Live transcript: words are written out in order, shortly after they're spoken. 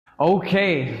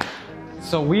Okay,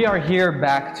 so we are here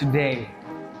back today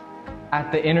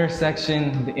at the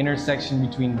intersection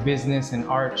between business and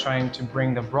art, trying to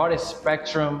bring the broadest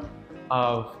spectrum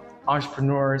of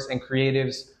entrepreneurs and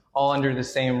creatives all under the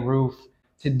same roof.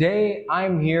 Today,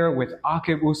 I'm here with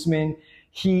Akib Usman.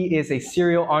 He is a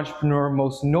serial entrepreneur,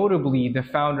 most notably the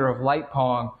founder of Light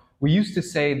Pong. We used to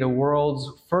say the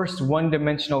world's first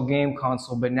one-dimensional game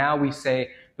console, but now we say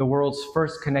the world's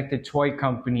first connected toy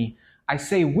company. I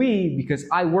say we because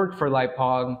I work for Light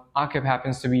Pong. Akib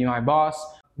happens to be my boss.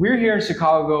 We're here in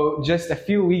Chicago just a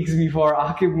few weeks before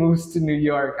Akib moves to New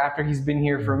York after he's been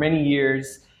here for many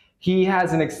years. He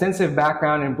has an extensive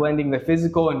background in blending the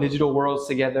physical and digital worlds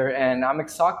together, and I'm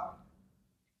excited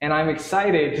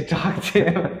to talk to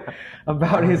him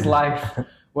about his life.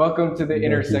 Welcome to the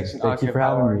intersection, Akib. Thank you for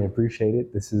having me. I appreciate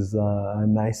it. This is a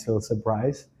nice little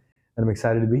surprise, and I'm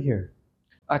excited to be here.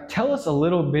 Tell us a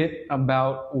little bit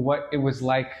about what it was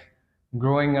like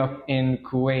growing up in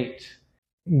Kuwait.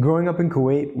 Growing up in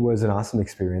Kuwait was an awesome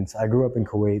experience. I grew up in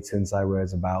Kuwait since I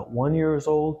was about 1 year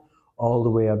old, all the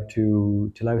way up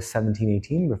till I was 17,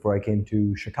 18, before I came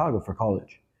to Chicago for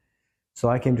college. So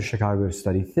I came to Chicago to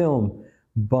study film,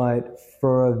 but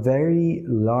for a very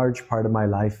large part of my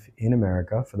life in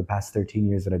America, for the past 13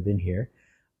 years that I've been here,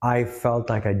 I felt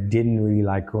like I didn't really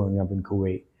like growing up in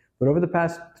Kuwait. But over the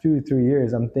past 2 to 3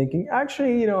 years, I'm thinking,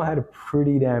 actually, I had a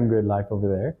pretty damn good life over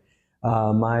there.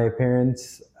 My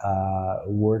parents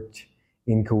worked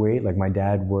in Kuwait. Like my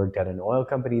dad worked at an oil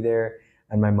company there,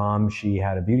 and my mom, she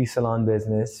had a beauty salon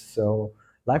business. So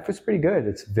life was pretty good.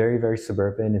 It's very, very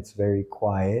suburban. It's very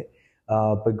quiet.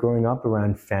 But growing up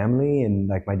around family, and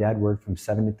like my dad worked from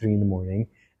 7 to 3 in the morning,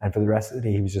 and for the rest of the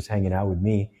day, he was just hanging out with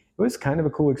me. It was kind of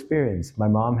a cool experience. My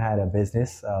mom had a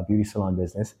business, a beauty salon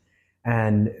business.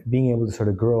 And being able to sort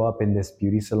of grow up in this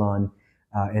beauty salon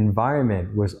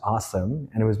environment was awesome.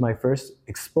 And it was my first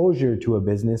exposure to a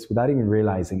business without even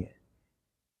realizing it.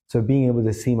 So being able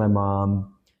to see my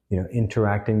mom,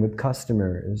 interacting with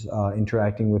customers,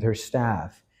 interacting with her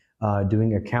staff,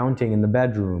 doing accounting in the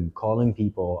bedroom, calling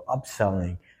people,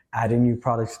 upselling, adding new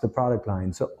products to the product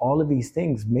line. So all of these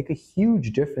things make a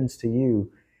huge difference to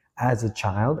you as a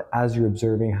child, as you're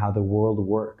observing how the world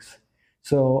works.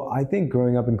 So I think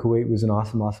growing up in Kuwait was an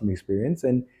awesome, awesome experience.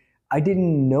 And I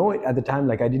didn't know it at the time,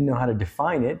 like I didn't know how to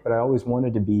define it, but I always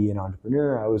wanted to be an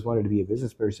entrepreneur. I always wanted to be a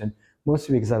business person,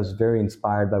 mostly because I was very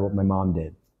inspired by what my mom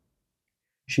did.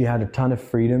 She had a ton of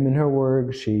freedom in her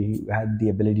work. She had the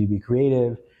ability to be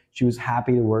creative. She was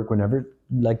happy to work whenever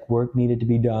work needed to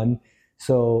be done.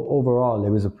 So overall, it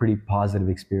was a pretty positive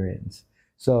experience.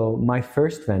 So my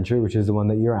first venture, which is the one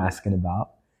that you're asking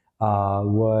about,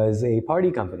 was a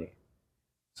party company.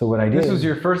 So what I did... This was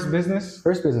your first business?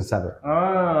 First business ever. Oh.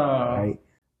 Right?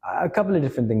 A couple of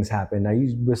different things happened. I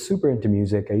was super into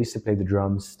music. I used to play the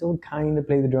drums, still kind of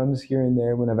play the drums here and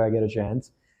there whenever I get a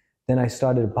chance. Then I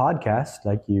started a podcast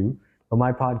like you, but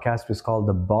my podcast was called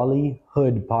the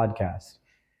Bollyhood Podcast,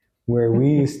 where we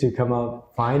used to come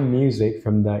out, find music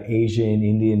from the Asian,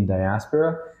 Indian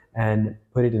diaspora and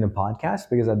put it in a podcast,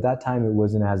 because at that time it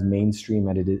wasn't as mainstream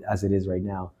as it is right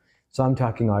now. So I'm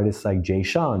talking artists like Jay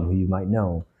Sean, who you might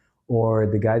know, or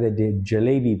the guy that did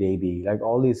Jalebi Baby, like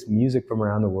all this music from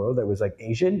around the world that was like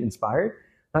Asian inspired,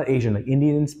 not Asian, like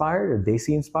Indian inspired or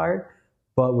Desi inspired,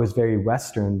 but was very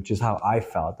Western, which is how I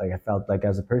felt. Like I felt like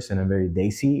as a person, I'm very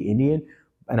Desi, Indian,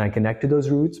 and I connect to those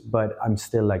roots, but I'm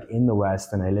still like in the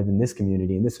West and I live in this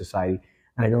community, in this society,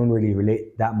 and I don't really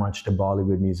relate that much to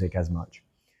Bollywood music as much.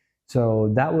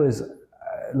 So that was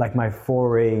like my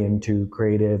foray into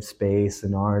creative space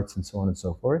and arts and so on and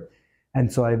so forth.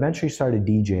 And so I eventually started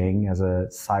DJing as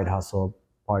a side hustle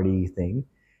party thing.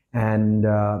 And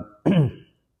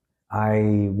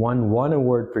I won one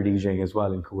award for DJing as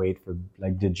well in Kuwait for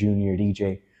like the junior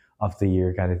DJ of the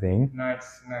year kind of thing.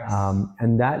 Nice, nice.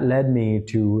 And that led me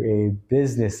to a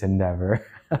business endeavor,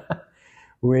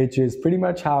 which is pretty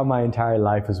much how my entire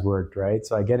life has worked, right?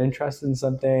 So I get interested in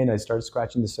something, I start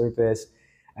scratching the surface,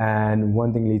 and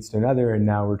one thing leads to another, and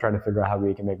now we're trying to figure out how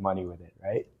we can make money with it,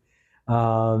 right?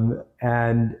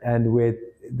 And with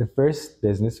the first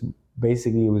business,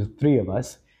 basically it was 3 of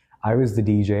us. I was the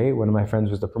DJ, one of my friends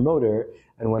was the promoter,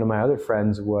 and one of my other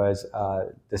friends was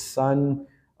the son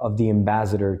of the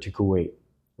ambassador to Kuwait.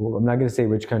 Well, I'm not going to say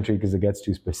which country because it gets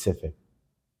too specific.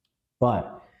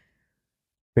 But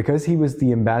because he was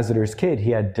the ambassador's kid,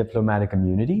 he had diplomatic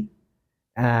immunity.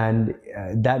 And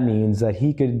that means that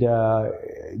he could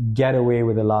get away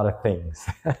with a lot of things.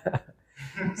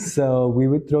 So we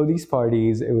would throw these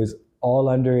parties. It was all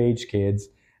underage kids.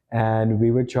 And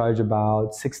we would charge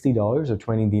about $60 or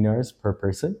 20 dinars per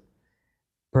person,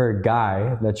 per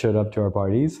guy that showed up to our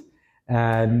parties.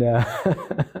 and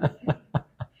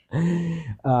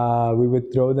we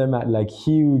would throw them at like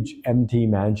huge empty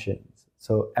mansions.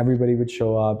 So everybody would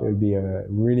show up. It would be a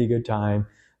really good time.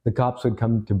 The cops would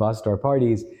come to bust our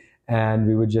parties, and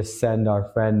we would just send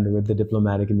our friend with the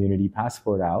diplomatic immunity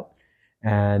passport out,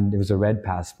 and it was a red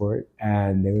passport,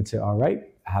 and they would say, "All right,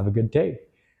 have a good day."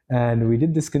 And we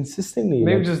did this consistently.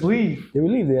 They would just leave. They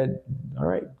would leave. They had, "All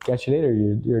right, catch you later.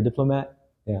 You're a diplomat."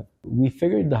 Yeah. We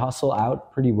figured the hustle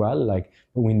out pretty well, like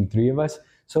between the three of us.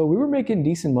 So we were making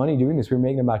decent money doing this. We were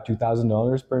making about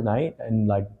 $2,000 per night and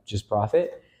like just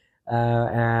profit.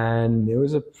 And it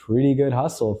was a pretty good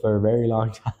hustle for a very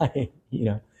long time, you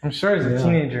know. I'm sure as a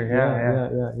teenager,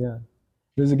 yeah.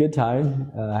 It was a good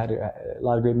time. I had a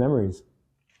lot of great memories.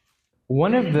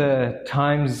 One of the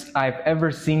times I've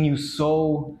ever seen you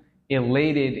so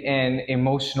elated and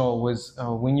emotional was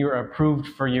when you were approved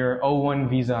for your O1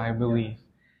 visa, I believe.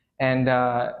 And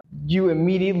you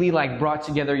immediately like brought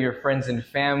together your friends and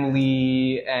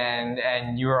family,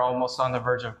 and you were almost on the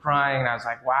verge of crying. And I was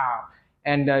like, wow.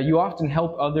 And you often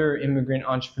help other immigrant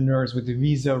entrepreneurs with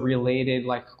visa-related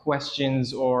like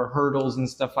questions or hurdles and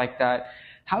stuff like that.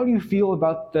 How do you feel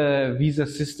about the visa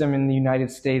system in the United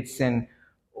States, and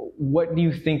what do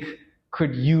you think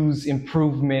could use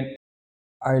improvement?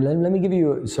 All right, let me give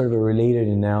you sort of a related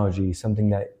analogy, something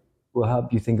that will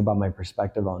help you think about my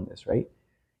perspective on this, right?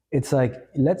 It's like,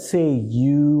 let's say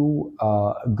you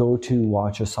go to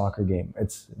watch a soccer game.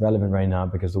 It's relevant right now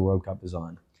because the World Cup is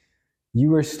on.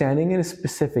 You are standing in a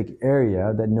specific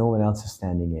area that no one else is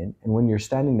standing in. And when you're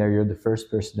standing there, you're the first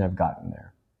person to have gotten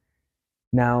there.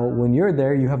 Now, when you're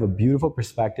there, you have a beautiful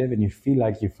perspective and you feel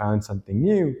like you found something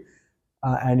new.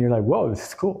 And you're like, whoa, this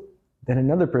is cool. Then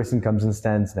another person comes and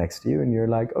stands next to you and you're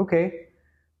like, okay,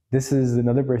 this is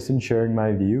another person sharing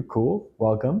my view. Cool,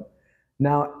 welcome.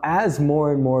 Now, as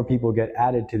more and more people get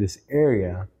added to this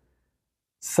area,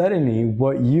 suddenly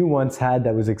what you once had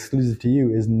that was exclusive to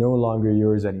you is no longer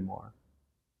yours anymore,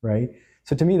 right?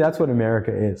 So to me, that's what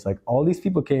America is. Like, all these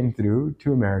people came through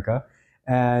to America,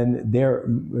 and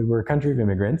we're a country of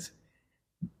immigrants.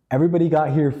 Everybody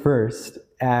got here first,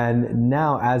 and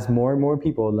now as more and more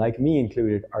people, like me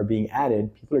included, are being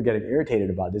added, people are getting irritated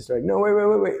about this. They're like, no,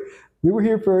 wait. We were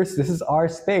here first. This is our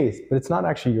space, but it's not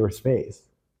actually your space.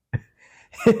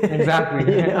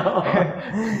 Exactly. You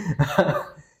know?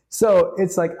 So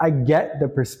it's like, I get the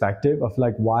perspective of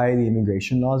like why the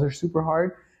immigration laws are super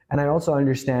hard. And I also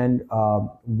understand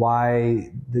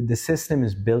why the system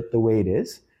is built the way it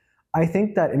is. I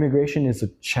think that immigration is a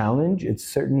challenge. It's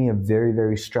certainly a very,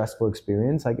 very stressful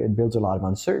experience. Like, it builds a lot of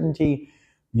uncertainty.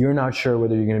 You're not sure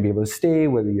whether you're going to be able to stay,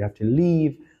 whether you have to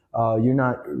leave. You're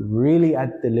not really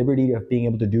at the liberty of being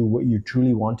able to do what you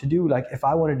truly want to do. Like, if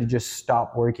I wanted to just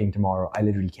stop working tomorrow, I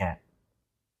literally can't.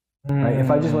 Right?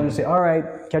 If I just wanted to say, all right,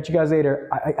 catch you guys later,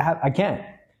 I can't.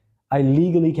 I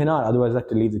legally cannot. Otherwise, I have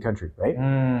to leave the country, right?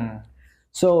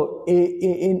 So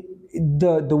in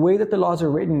the way that the laws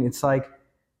are written, it's like,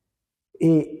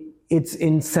 it's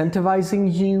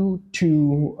incentivizing you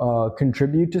to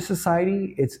contribute to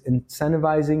society. It's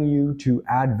incentivizing you to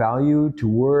add value, to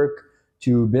work,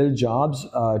 to build jobs,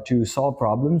 to solve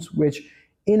problems, which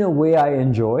in a way I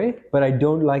enjoy, but I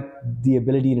don't like the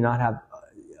ability to not have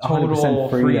 100%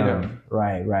 freedom.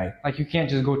 Right. Like, you can't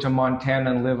just go to Montana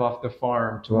and live off the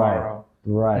farm tomorrow.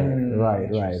 Right.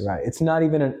 It's not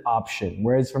even an option,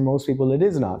 whereas for most people it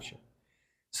is an option.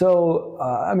 So,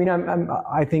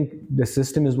 I think the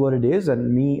system is what it is,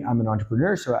 and I'm an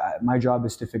entrepreneur, so my job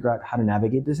is to figure out how to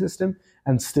navigate the system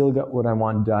and still get what I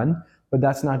want done. But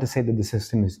that's not to say that the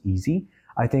system is easy.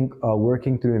 I think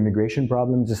working through immigration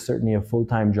problems is certainly a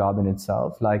full-time job in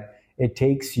itself. Like, it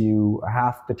takes you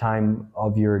half the time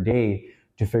of your day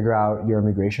to figure out your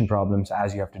immigration problems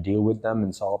as you have to deal with them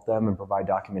and solve them and provide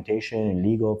documentation and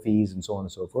legal fees and so on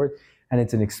and so forth. And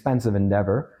it's an expensive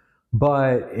endeavor.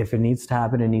 But if it needs to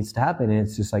happen, it needs to happen. And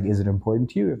it's just like, is it important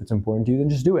to you? If it's important to you, then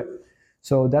just do it.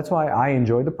 So that's why I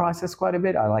enjoy the process quite a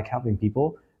bit. I like helping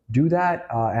people do that.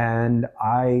 And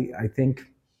I think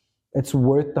it's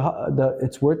worth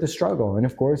the struggle. And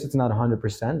of course, it's not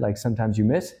 100%. Like, sometimes you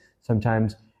miss,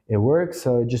 sometimes it works.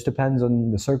 So it just depends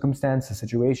on the circumstance, the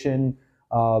situation.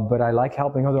 But I like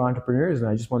helping other entrepreneurs, and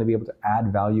I just want to be able to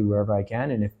add value wherever I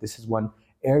can. And if this is one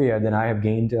area that I have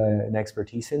gained an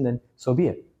expertise in, then so be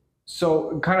it.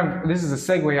 So this is a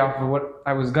segue off of what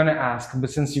I was going to ask, but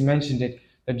since you mentioned it,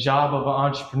 the job of an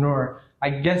entrepreneur, I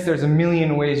guess there's a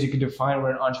million ways you could define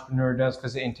what an entrepreneur does,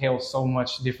 because it entails so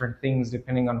much different things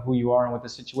depending on who you are and what the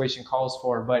situation calls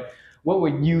for. But what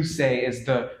would you say is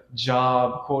the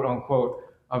job, quote unquote,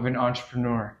 of an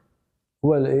entrepreneur?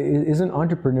 Well, isn't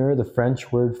entrepreneur the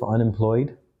French word for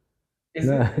unemployed? Is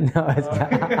No, it? no, it's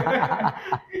not.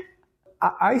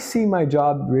 I see my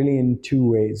job really in two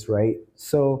ways, right?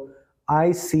 So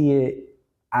I see it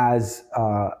as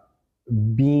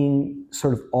being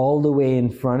sort of all the way in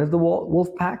front of the wolf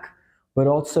pack, but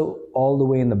also all the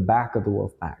way in the back of the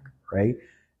wolf pack, right?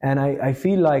 And I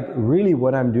feel like really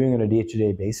what I'm doing on a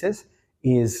day-to-day basis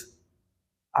is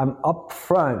I'm up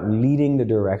front leading the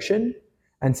direction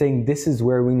and saying this is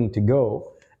where we need to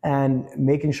go and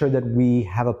making sure that we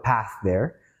have a path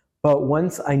there. But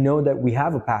once I know that we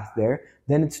have a path there,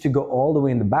 then it's to go all the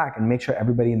way in the back and make sure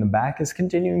everybody in the back is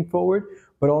continuing forward,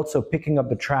 but also picking up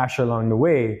the trash along the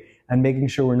way and making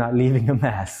sure we're not leaving a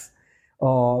mess.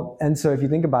 And so if you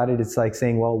think about it, it's like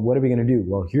saying, well, what are we going to do?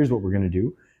 Well, here's what we're going to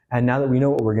do. And now that we know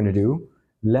what we're going to do,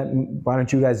 why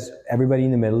don't you guys, everybody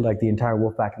in the middle, like the entire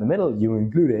wolf pack in the middle, you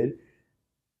included,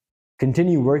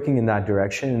 continue working in that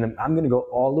direction. And I'm going to go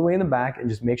all the way in the back and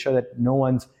just make sure that no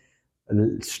one's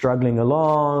struggling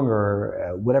along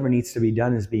or whatever needs to be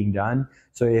done is being done.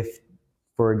 So if,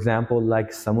 for example,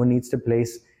 like someone needs to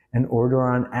place an order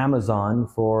on Amazon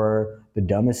for the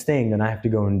dumbest thing, then I have to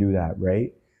go and do that,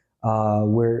 right?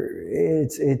 Where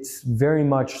it's very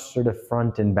much sort of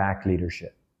front and back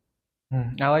leadership.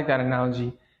 I like that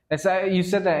analogy. You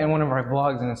said that in one of our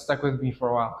vlogs, and it stuck with me for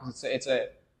a while because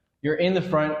you're in the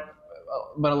front,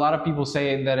 but a lot of people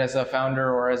say that as a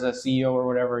founder or as a CEO or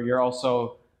whatever, you're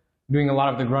also doing a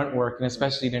lot of the grunt work, and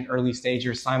especially at an early stage,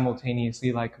 you're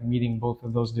simultaneously like meeting both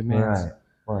of those demands.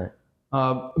 Right.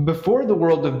 Before the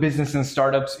world of business and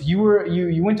startups,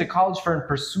 you went to college for and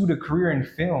pursued a career in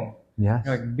film. Yeah.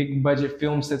 Like big budget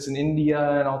film sets in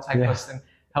India and all type of stuff.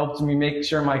 Helped me make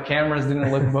sure my cameras didn't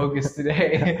look bogus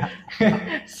today.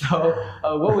 So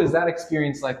what was that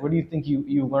experience like? What do you think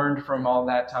you learned from all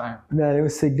that time? Man, it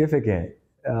was significant.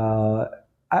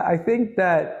 I think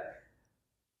that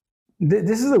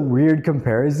this is a weird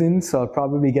comparison, so I'll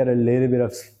probably get a little bit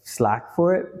of slack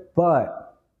for it,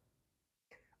 but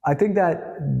I think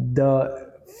that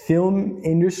the film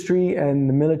industry and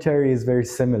the military is very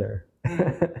similar.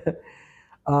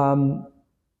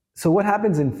 So what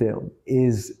happens in film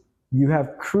is you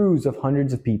have crews of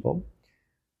hundreds of people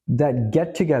that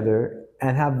get together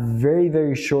and have very,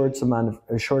 very short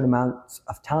amounts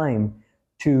of time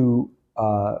to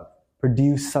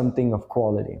produce something of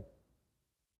quality.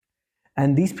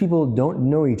 And these people don't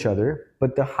know each other,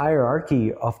 but the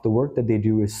hierarchy of the work that they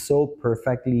do is so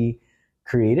perfectly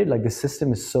created, like the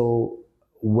system is so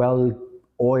well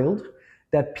oiled,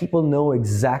 that people know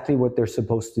exactly what they're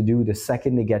supposed to do the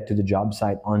second they get to the job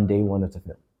site on day one of the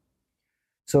film.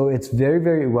 So it's very,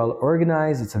 very well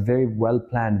organized. It's a very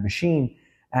well-planned machine.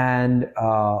 And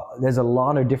there's a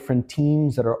lot of different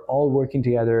teams that are all working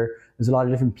together. There's a lot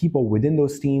of different people within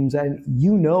those teams. And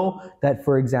you know that,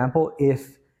 for example,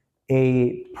 if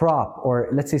a prop, or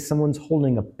let's say someone's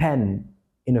holding a pen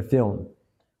in a film,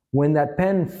 when that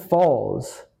pen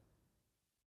falls,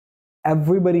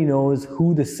 everybody knows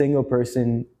who the single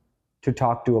person to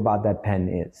talk to about that pen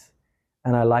is.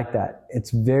 And I like that.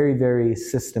 It's very, very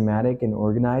systematic and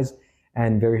organized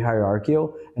and very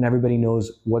hierarchical, and everybody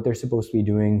knows what they're supposed to be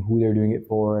doing, who they're doing it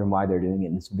for, and why they're doing it,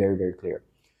 and it's very, very clear.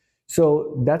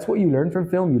 So that's what you learn from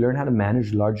film. You learn how to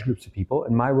manage large groups of people,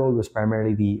 and my role was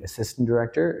primarily the assistant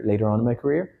director later on in my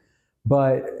career.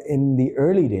 But in the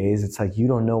early days, it's like you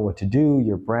don't know what to do,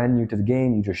 you're brand new to the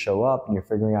game, you just show up and you're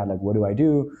figuring out like, what do I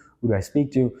do? Who do I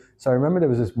speak to? So I remember there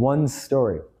was this one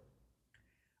story.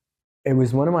 It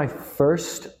was one of my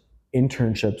first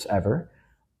internships ever.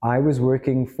 I was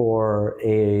working for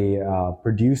a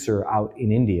producer out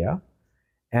in India,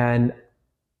 and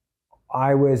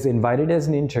I was invited as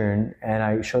an intern, and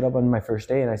I showed up on my first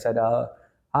day and I said,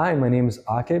 hi, my name is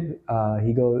Akib.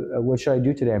 He goes, what should I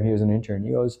do today? I'm here as an intern.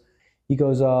 He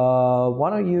goes, why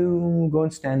don't you go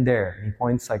and stand there? And he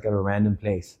points like at a random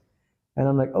place. And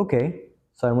I'm like, okay.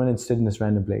 So I went and stood in this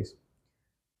random place.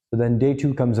 So then day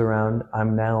 2 comes around.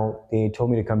 They told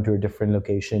me to come to a different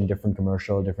location, different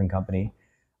commercial, different company.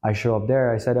 I show up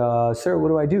there. I said, sir, what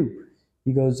do I do?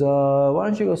 He goes, why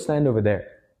don't you go stand over there?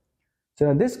 So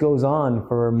now this goes on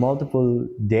for multiple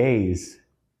days.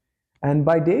 And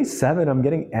by day 7, I'm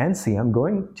getting antsy. I'm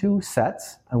going to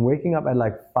sets. I'm waking up at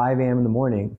like 5 a.m. in the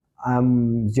morning.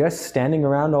 I'm just standing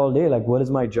around all day. Like, what is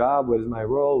my job? What is my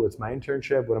role? What's my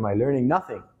internship? What am I learning?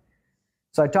 Nothing.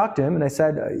 So I talked to him and I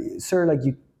said, sir, like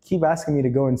you keep asking me to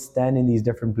go and stand in these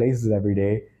different places every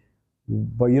day,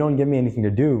 but you don't give me anything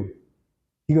to do.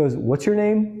 He goes, what's your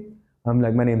name? I'm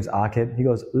like, my name's Akib. He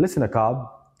goes, listen, Akab.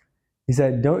 He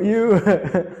said, don't you?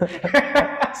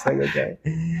 It's like, okay.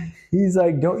 He's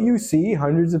like, don't you see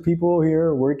hundreds of people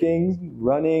here working,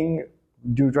 running,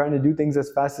 trying to do things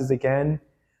as fast as they can?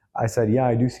 I said, yeah,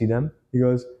 I do see them. He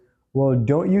goes, well,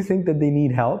 don't you think that they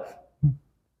need help?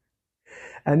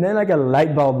 And then like a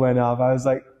light bulb went off. I was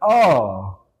like,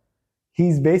 oh,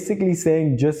 he's basically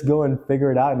saying just go and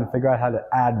figure it out and figure out how to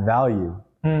add value.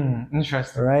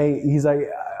 Interesting. Right? He's like,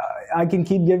 I can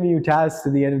keep giving you tasks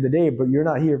to the end of the day, but you're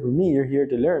not here for me. You're here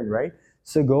to learn, right?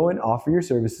 So go and offer your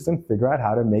services and figure out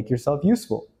how to make yourself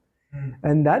useful.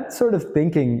 And that sort of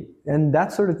thinking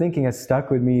has stuck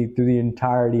with me through the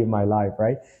entirety of my life,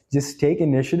 right? Just take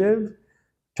initiative,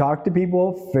 talk to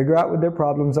people, figure out what their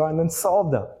problems are, and then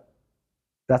solve them.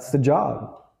 That's the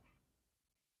job.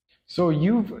 So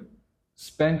you've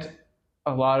spent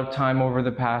a lot of time over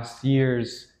the past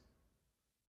years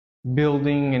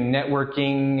building and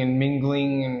networking and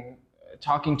mingling and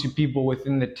talking to people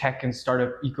within the tech and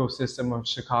startup ecosystem of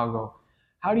Chicago.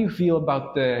 How do you feel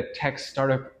about the tech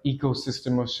startup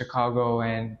ecosystem of Chicago,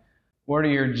 and what are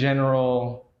your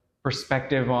general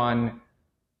perspective on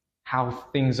how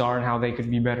things are and how they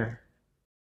could be better?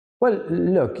 Well,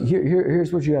 look,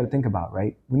 here's what you got to think about,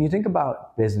 right? When you think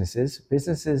about businesses,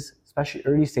 especially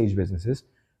early stage businesses,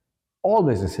 all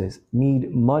businesses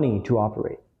need money to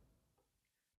operate.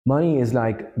 Money is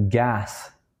like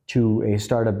gas to a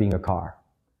startup being a car.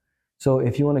 So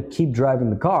if you want to keep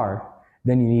driving the car,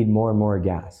 then you need more and more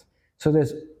gas. So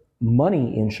there's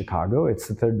money in Chicago. It's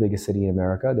the third biggest city in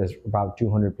America. There's about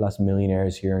 200 plus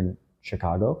millionaires here in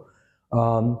Chicago.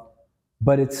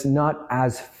 But it's not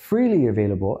as freely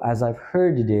available as I've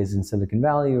heard it is in Silicon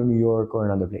Valley or New York or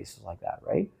in other places like that,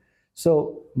 right?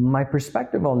 So my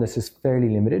perspective on this is fairly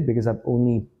limited because I've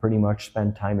only pretty much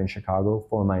spent time in Chicago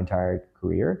for my entire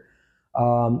career.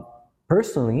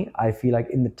 Personally, I feel like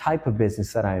in the type of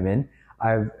business that I'm in,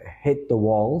 I've hit the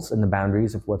walls and the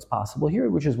boundaries of what's possible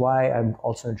here, which is why I'm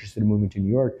also interested in moving to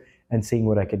New York and seeing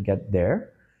what I could get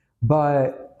there.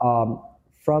 But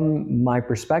from my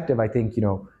perspective, I think,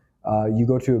 you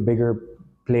go to a bigger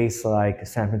place like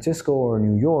San Francisco or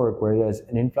New York, where there's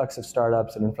an influx of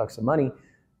startups, an influx of money,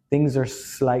 things are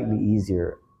slightly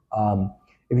easier.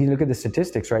 If you look at the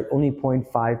statistics, right, only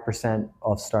 0.5%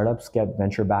 of startups get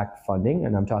venture-backed funding,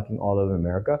 and I'm talking all over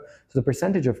America. So the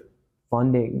percentage of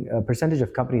funding, percentage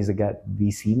of companies that get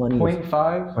VC money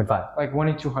 0.5? 0.5. Like 1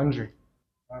 in 200.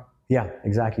 Wow. Yeah,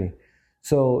 exactly.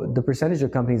 So the percentage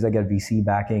of companies that get VC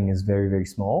backing is very, very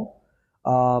small.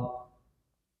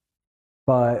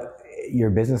 But your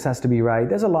business has to be right.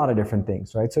 There's a lot of different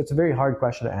things, right? So it's a very hard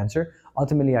question to answer.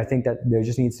 Ultimately, I think that there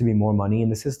just needs to be more money in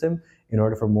the system in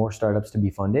order for more startups to be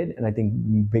funded. And I think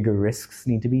bigger risks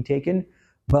need to be taken,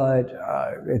 but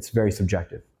it's very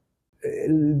subjective.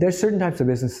 There's certain types of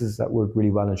businesses that work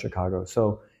really well in Chicago.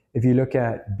 So if you look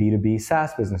at B2B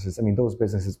SaaS businesses, I mean, those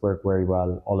businesses work very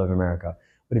well all over America.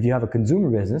 But if you have a consumer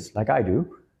business, like I do,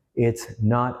 it's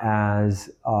not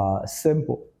as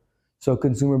simple. So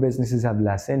consumer businesses have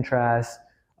less interest,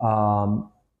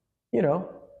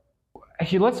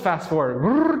 Actually, let's fast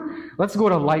forward. Let's go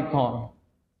to Light Pong.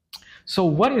 So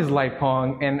what is Light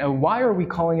Pong, and why are we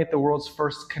calling it the world's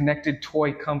first connected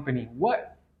toy company?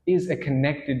 What is a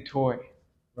connected toy?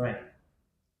 Right.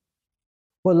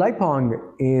 Well, Light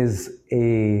Pong is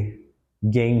a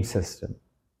game system.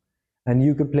 And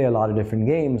you could play a lot of different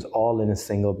games all in a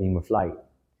single beam of light.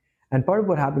 And part of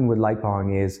what happened with Light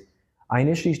Pong is I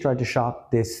initially tried to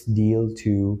shop this deal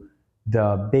to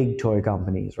the big toy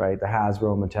companies, right? The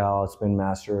Hasbro, Mattel, Spin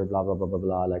Master, blah, blah, blah, blah,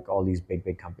 blah, like all these big,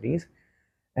 big companies.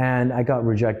 And I got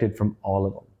rejected from all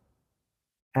of them.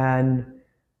 And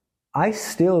I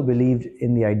still believed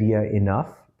in the idea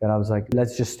enough that I was like,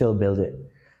 let's just still build it.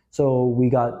 So we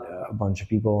got a bunch of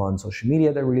people on social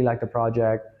media that really liked the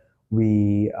project.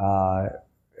 We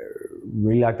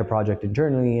really liked the project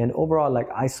internally. And overall, like,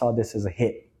 I saw this as a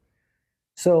hit.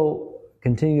 So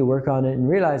continue to work on it and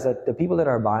realize that the people that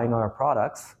are buying our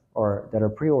products or that are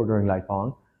pre-ordering Light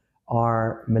Pong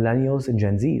are millennials and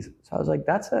Gen Zs. So I was like,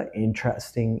 that's an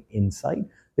interesting insight,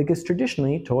 because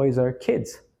traditionally toys are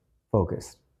kids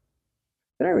focused.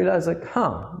 Then I realized, like,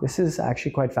 this is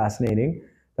actually quite fascinating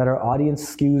that our audience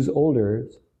skews older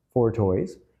for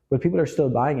toys, but people are still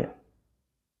buying it.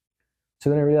 So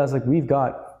then I realized, like, we've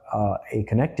got a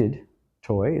connected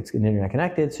toy. It's internet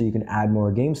connected, so you can add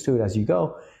more games to it as you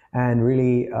go. And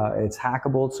really, it's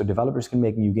hackable, so developers can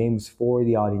make new games for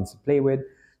the audience to play with.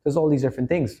 There's all these different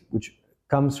things, which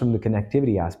comes from the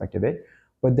connectivity aspect of it.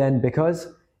 But then because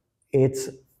it's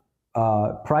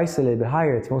priced a little bit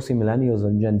higher, it's mostly millennials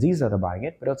and Gen Zs that are buying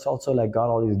it, but it's also like got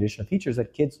all these additional features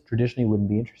that kids traditionally wouldn't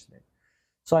be interested in.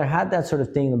 So I had that sort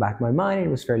of thing in the back of my mind. It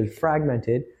was fairly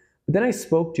fragmented. But then I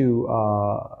spoke to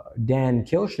Dan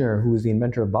Kilchner, who was the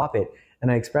inventor of Bop It,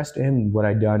 and I expressed to him what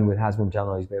I'd done with Hasbro, Mattel, and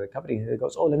all these big companies. And he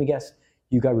goes, oh, let me guess,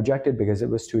 you got rejected because it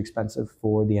was too expensive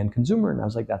for the end consumer. And I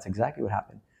was like, that's exactly what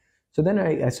happened. So then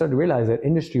I started to realize that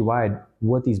industry-wide,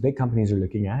 what these big companies are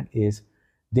looking at is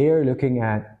they are looking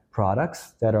at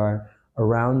products that are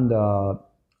around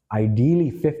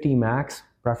ideally 50 max,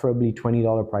 preferably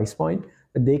 $20 price point,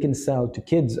 that they can sell to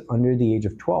kids under the age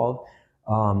of 12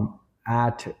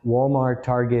 at Walmart,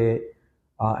 Target,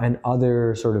 and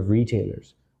other sort of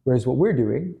retailers. Whereas what we're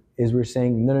doing is we're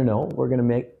saying, no, we're going to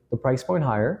make the price point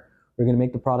higher. We're going to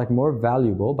make the product more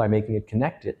valuable by making it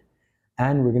connected.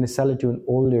 And we're going to sell it to an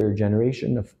older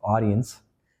generation of audience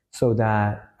so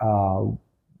that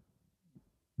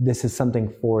this is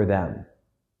something for them.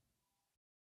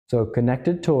 So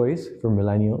connected toys for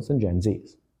millennials and Gen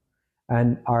Zs.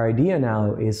 And our idea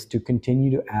now is to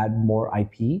continue to add more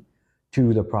IP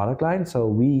to the product line so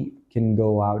we can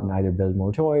go out and either build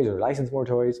more toys or license more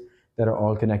toys that are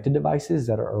all connected devices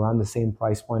that are around the same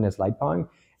price point as Lightpong,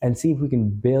 and see if we can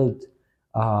build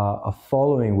a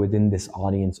following within this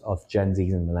audience of Gen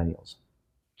Zs and millennials.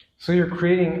 So you're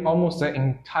creating almost an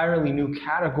entirely new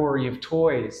category of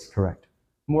toys. Correct.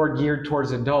 More geared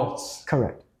towards adults.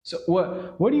 Correct. So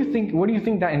what do you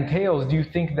think that entails? Do you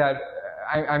think that,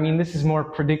 I mean, this is more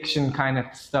prediction kind of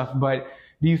stuff, but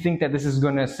do you think that this is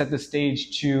going to set the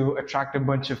stage to attract a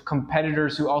bunch of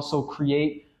competitors who also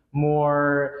create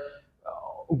more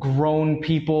grown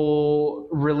people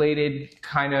related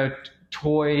kind of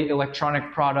toy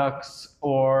electronic products,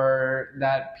 or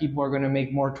that people are going to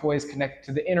make more toys connected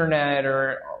to the internet,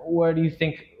 or what do you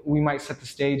think we might set the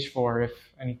stage for, if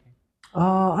anything?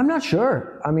 I'm not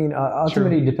sure. I mean,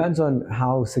 ultimately it depends on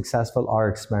how successful our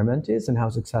experiment is and how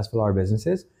successful our business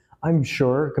is. I'm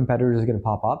sure competitors are going to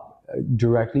pop up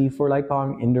directly for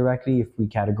Lightpong, indirectly if we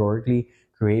categorically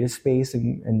create a space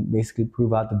and basically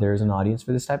prove out that there's an audience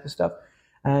for this type of stuff.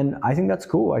 And I think that's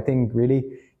cool. I think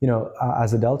really,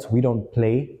 as adults, we don't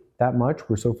play that much.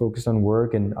 We're so focused on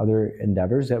work and other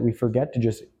endeavors that we forget to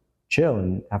just chill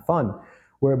and have fun.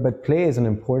 But play is an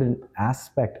important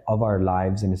aspect of our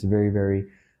lives, and it's a very, very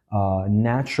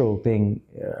natural thing,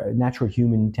 natural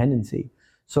human tendency.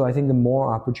 So I think the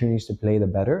more opportunities to play, the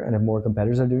better. And if more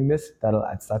competitors are doing this,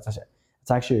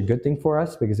 it's actually a good thing for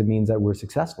us because it means that we're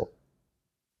successful.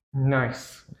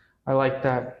 Nice. I like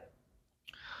that.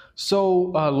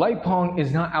 So Lightpong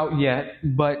is not out yet,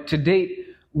 but to date,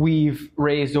 we've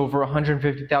raised over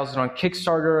 $150,000 on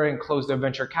Kickstarter and closed a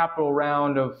venture capital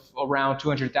round of around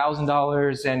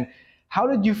 $200,000. And how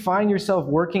did you find yourself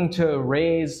working to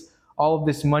raise all of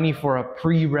this money for a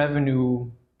pre-revenue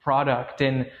product?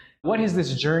 And what has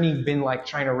this journey been like,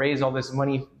 trying to raise all this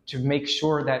money to make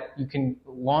sure that you can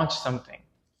launch something?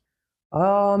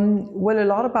 Well, a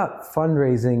lot about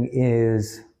fundraising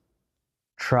is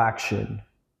traction,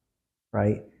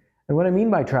 right? And what I mean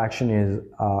by traction is,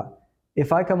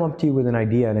 if I come up to you with an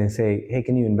idea and I say, hey,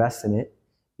 can you invest in it?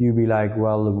 You'd be like,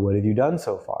 well, what have you done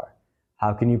so far?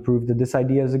 How can you prove that this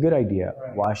idea is a good idea?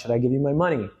 Right. Why should I give you my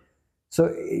money?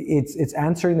 So it's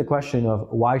answering the question of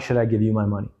why should I give you my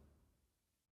money?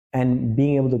 And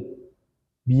being able to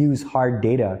use hard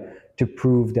data to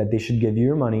prove that they should give you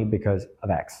your money because of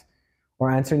X.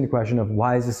 Or answering the question of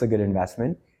why is this a good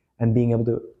investment? And being able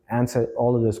to answer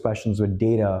all of those questions with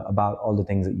data about all the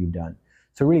things that you've done.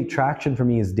 So really, traction for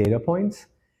me is data points,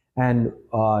 and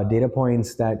data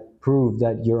points that prove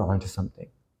that you're onto something.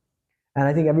 And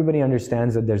I think everybody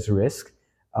understands that there's risk.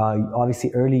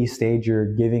 Obviously, early stage, you're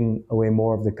giving away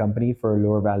more of the company for a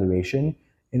lower valuation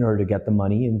in order to get the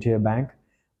money into a bank.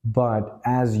 But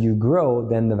as you grow,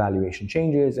 then the valuation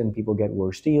changes and people get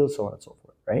worse deals, so on and so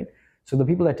forth, right? So the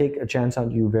people that take a chance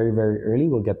on you very, very early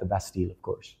will get the best deal, of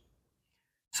course.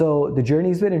 So the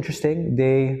journey's been interesting.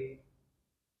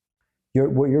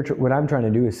 What I'm trying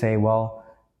to do is say, well,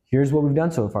 here's what we've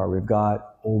done so far. We've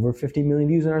got over 50 million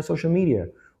views on our social media.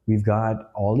 We've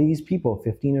got all these people,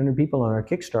 1,500 people on our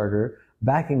Kickstarter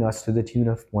backing us to the tune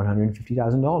of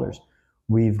 $150,000.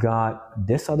 We've got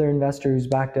this other investor who's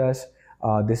backed us.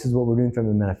 This is what we're doing from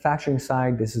the manufacturing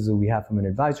side. This is what we have from an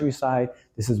advisory side.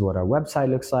 This is what our website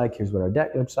looks like. Here's what our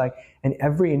deck looks like. And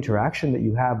every interaction that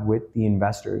you have with the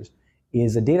investors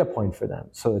is a data point for them.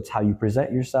 So it's how you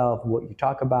present yourself, what you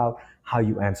talk about, how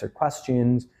you answer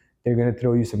questions. They're going to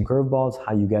throw you some curveballs,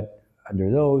 how you get under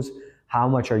those, how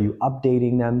much are you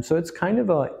updating them. So it's kind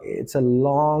of it's a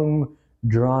long,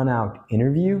 drawn out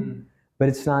interview, but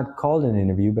it's not called an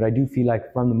interview. But I do feel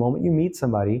like from the moment you meet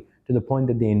somebody to the point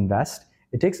that they invest,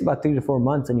 it takes about 3 to 4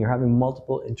 months, and you're having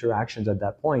multiple interactions at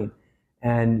that point,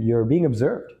 and you're being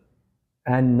observed.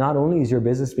 And not only is your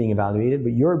business being evaluated,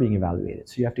 but you're being evaluated.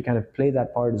 So you have to kind of play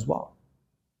that part as well.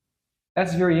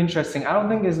 That's very interesting. I don't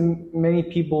think as many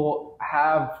people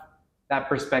have that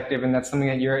perspective, and that's something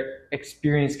that your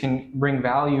experience can bring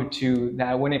value to,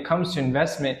 that when it comes to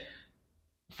investment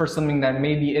for something that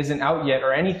maybe isn't out yet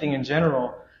or anything in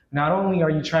general, not only are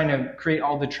you trying to create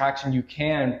all the traction you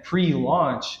can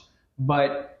pre-launch,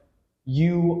 but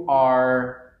you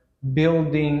are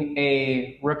building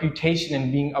a reputation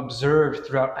and being observed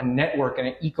throughout a network and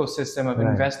an ecosystem of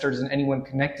investors and anyone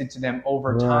connected to them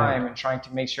over time, and trying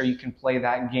to make sure you can play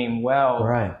that game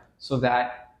well, so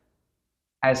that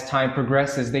as time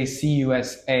progresses, they see you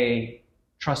as a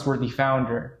trustworthy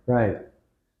founder.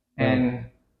 And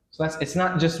so it's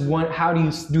not just one, how do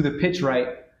you do the pitch right?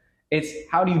 It's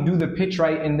how do you do the pitch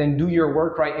right and then do your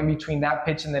work right in between that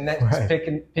pitch and the next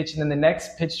pitch and then the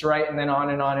next pitch right, and then on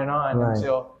and on and on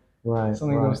until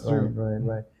something goes through.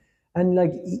 And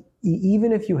like,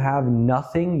 even if you have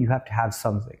nothing, you have to have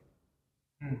something.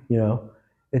 You know,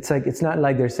 it's like, it's not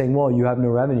like they're saying, well, you have no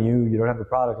revenue, you don't have a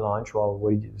product launch. Well, what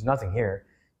do you do? There's nothing here.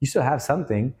 You still have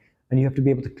something, and you have to be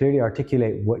able to clearly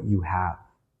articulate what you have.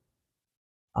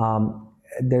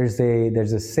 There's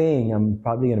a saying, I'm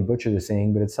probably going to butcher the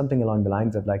saying, but it's something along the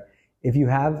lines of like, if you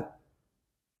have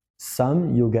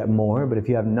some, you'll get more, but if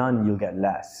you have none, you'll get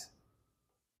less.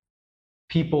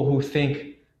 People who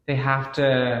think they have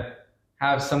to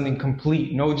have something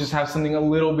complete, no, just have something a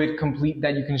little bit complete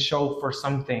that you can show for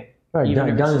something. Right,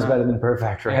 done is better than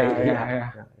perfect, right?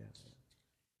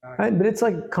 Right, but it's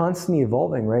like constantly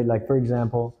evolving, right? Like, for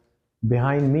example,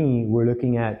 behind me, we're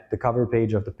looking at the cover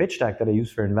page of the pitch deck that I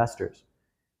use for investors.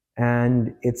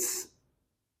 And it's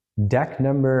deck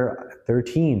number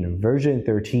 13, version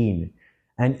 13.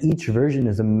 And each version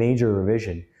is a major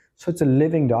revision. So it's a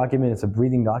living document, it's a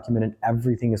breathing document, and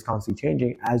everything is constantly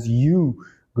changing. As you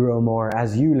grow more,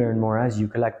 as you learn more, as you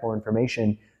collect more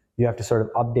information, you have to sort of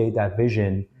update that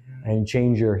vision and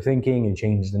change your thinking and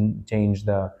change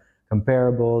the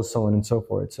comparables, so on and so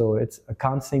forth. So it's a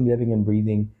constantly living and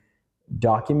breathing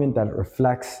document that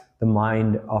reflects the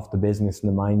mind of the business and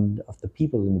the mind of the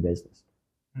people in the business.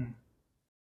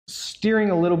 Steering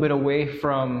a little bit away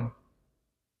from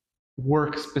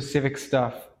work-specific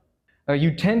stuff,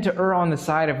 you tend to err on the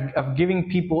side of giving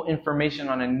people information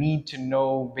on a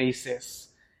need-to-know basis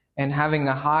and having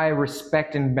a high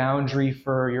respect and boundary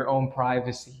for your own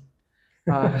privacy.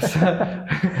 So,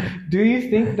 do you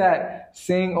think that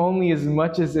saying only as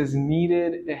much as is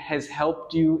needed has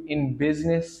helped you in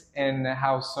business, and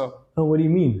how so? Oh, what do you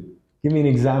mean? Give me an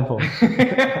example.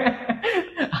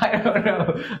 I don't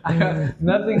know.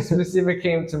 Nothing specific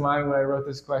came to mind when I wrote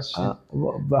this question.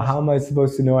 But how am I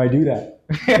supposed to know I do that?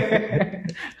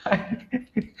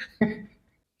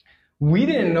 We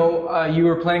didn't know you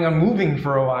were planning on moving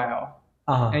for a while.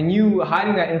 And you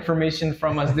hiding that information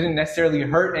from us didn't necessarily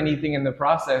hurt anything in the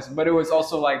process, but it was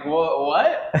also like,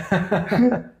 what?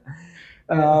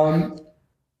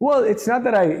 Well, it's not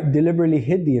that I deliberately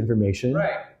hid the information.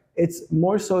 Right. It's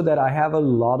more so that I have a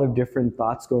lot of different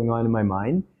thoughts going on in my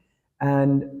mind,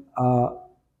 and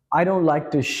I don't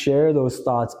like to share those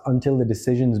thoughts until the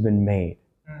decision's been made.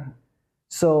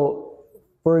 So,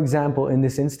 for example, in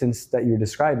this instance that you're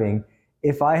describing,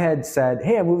 if I had said,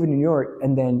 hey, I'm moving to New York,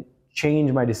 and then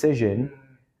change my decision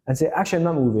and say, actually, I'm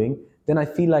not moving, then I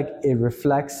feel like it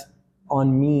reflects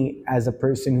on me as a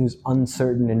person who's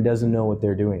uncertain and doesn't know what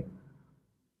they're doing.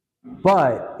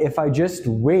 But if I just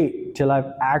wait till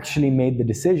I've actually made the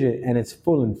decision and it's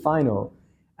full and final,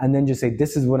 and then just say,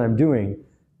 this is what I'm doing,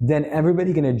 then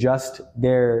everybody can adjust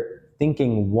their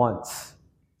thinking once.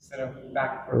 Instead of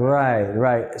back.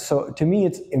 Right. So to me,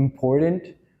 it's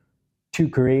important to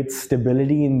create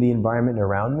stability in the environment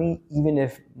around me, even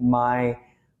if my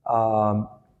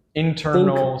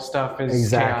internal stuff is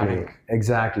chaotic.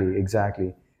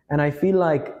 Exactly. And I feel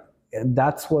like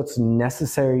that's what's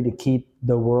necessary to keep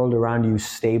the world around you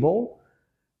stable,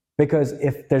 because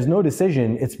if there's no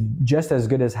decision, it's just as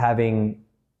good as having,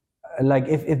 like,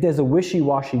 if there's a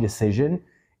wishy-washy decision,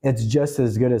 it's just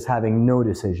as good as having no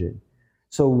decision.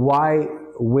 So why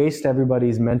waste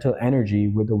everybody's mental energy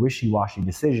with a wishy-washy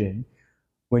decision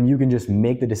when you can just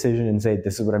make the decision and say,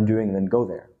 this is what I'm doing, and then go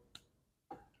there?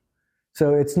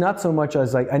 So it's not so much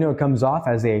as like, I know it comes off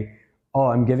as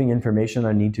I'm giving information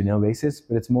on a need-to-know basis,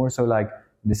 but it's more so like,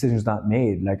 the decision's not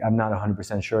made. Like, I'm not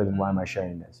 100% sure, then why am I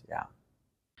sharing this? Yeah.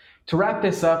 To wrap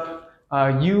this up,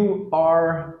 you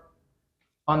are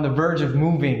on the verge of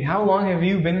moving. How long have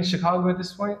you been in Chicago at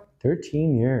this point?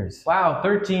 13 years. Wow,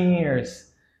 13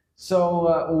 years.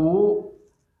 So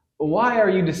why are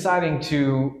you deciding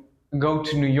to go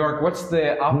to New York? What's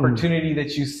the opportunity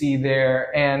that you see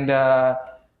there? And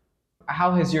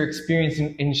how has your experience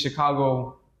in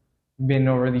Chicago been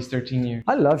over these 13 years?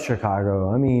 I love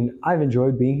Chicago. I mean, I've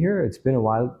enjoyed being here. It's been a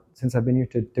while since I've been here.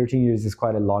 13 years is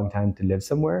quite a long time to live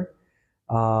somewhere.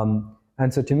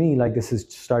 And so to me, like, this is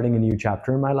starting a new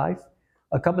chapter in my life.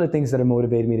 A couple of things that have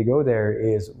motivated me to go there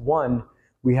is, one,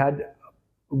 we had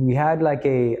like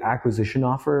a acquisition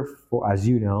offer for, as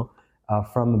you know,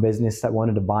 from a business that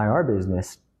wanted to buy our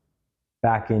business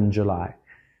back in July.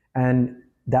 And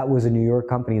that was a New York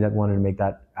company that wanted to make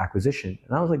that acquisition.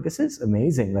 And I was like, this is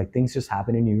amazing. Like, things just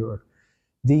happen in New York.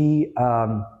 The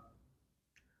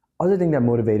other thing that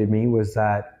motivated me was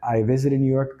that I visited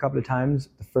New York a couple of times.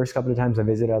 The first couple of times I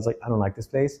visited, I was like, I don't like this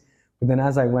place. But then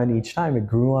as I went each time, it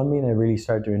grew on me and I really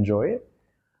started to enjoy it.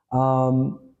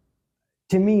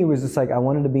 To me, it was just like, I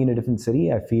wanted to be in a different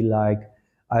city. I feel like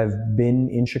I've been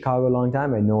in Chicago a long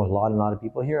time. I know a lot of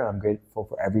people here. I'm grateful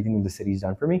for everything that the city's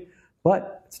done for me.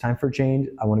 But it's time for a change.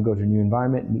 I want to go to a new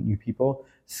environment, meet new people,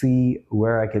 see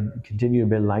where I could continue to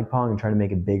build Lightpong and try to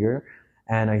make it bigger.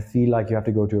 And I feel like you have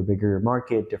to go to a bigger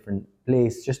market, different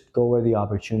place, just go where the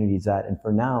opportunity is at. And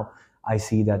for now, I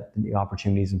see that the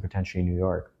opportunity is in potentially New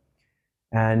York.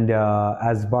 And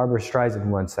as Barbara Streisand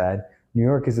once said, New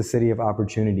York is a city of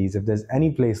opportunities. If there's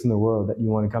any place in the world that you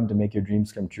want to come to make your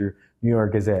dreams come true, New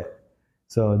York is it.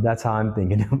 So that's how I'm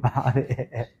thinking about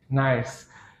it. Nice.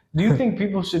 Do you think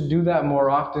people should do that more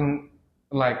often?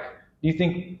 Like, do you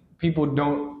think people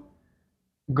don't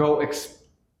go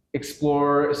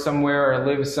explore somewhere or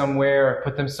live somewhere or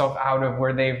put themselves out of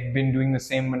where they've been doing the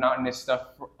same monotonous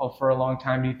stuff for a long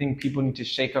time? Do you think people need to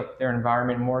shake up their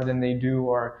environment more than they do,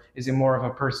 or is it more of a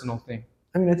personal thing?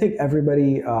 I mean, I think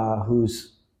everybody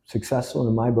who's successful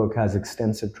in my book has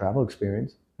extensive travel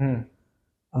experience. You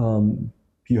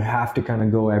have to kind of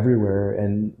go everywhere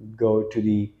and go to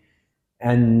the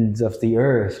ends of the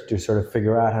earth to sort of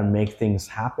figure out how to make things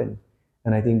happen.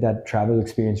 And I think that travel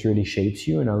experience really shapes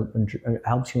you and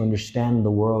helps you understand the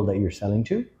world that you're selling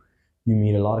to. You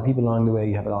meet a lot of people along the way,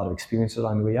 you have a lot of experiences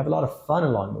along the way, you have a lot of fun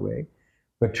along the way.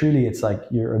 But truly, it's like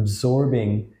you're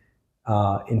absorbing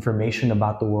information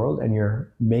about the world and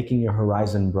you're making your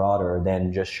horizon broader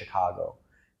than just Chicago.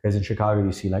 Because in Chicago,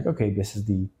 you see like, okay, this is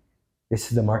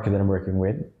the market that I'm working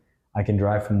with. I can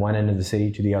drive from one end of the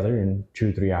city to the other in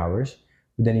 2 to 3 hours.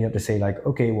 But then you have to say like,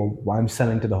 okay, well, I'm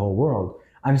selling to the whole world.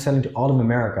 I'm selling to all of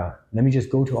America. Let me just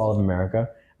go to all of America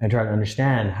and try to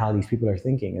understand how these people are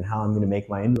thinking and how I'm going to make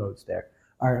my inroads there.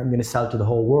 Or I'm going to sell to the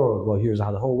whole world. Well, here's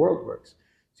how the whole world works.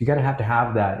 So you have to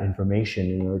have that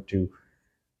information in order to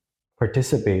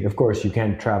participate. Of course, you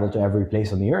can't travel to every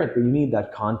place on the earth, but you need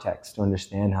that context to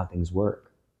understand how things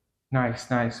work.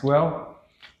 Nice, nice. Well,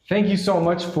 thank you so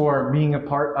much for being a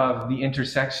part of the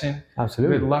intersection.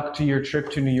 Absolutely. Good luck to your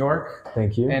trip to New York.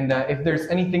 Thank you. And if there's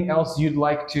anything else you'd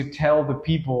like to tell the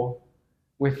people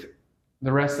with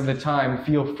the rest of the time,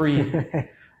 feel free.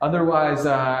 Otherwise,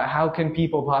 how can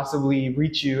people possibly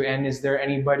reach you? And is there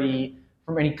anybody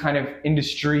from any kind of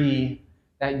industry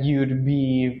that you'd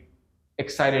be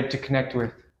excited to connect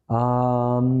with?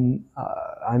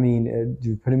 I mean,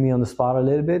 you're putting me on the spot a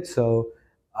little bit. So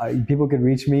people can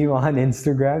reach me on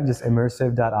Instagram, just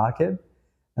immersive.akib.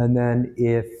 And then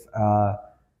if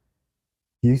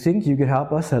you think you could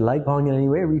help us at Lightpong in any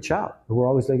way, reach out. We're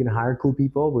always looking to hire cool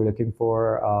people. We're looking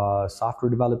for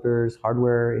software developers,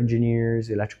 hardware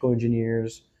engineers, electrical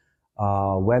engineers,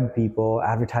 web people,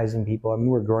 advertising people. I mean,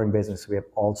 we're a growing business, so we have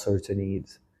all sorts of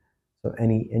needs. So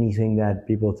anything that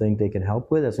people think they can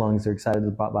help with, as long as they're excited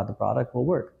about the product, will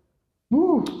work.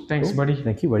 Woo! Thanks, cool. buddy.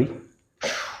 Thank you, buddy.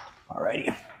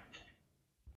 Alrighty.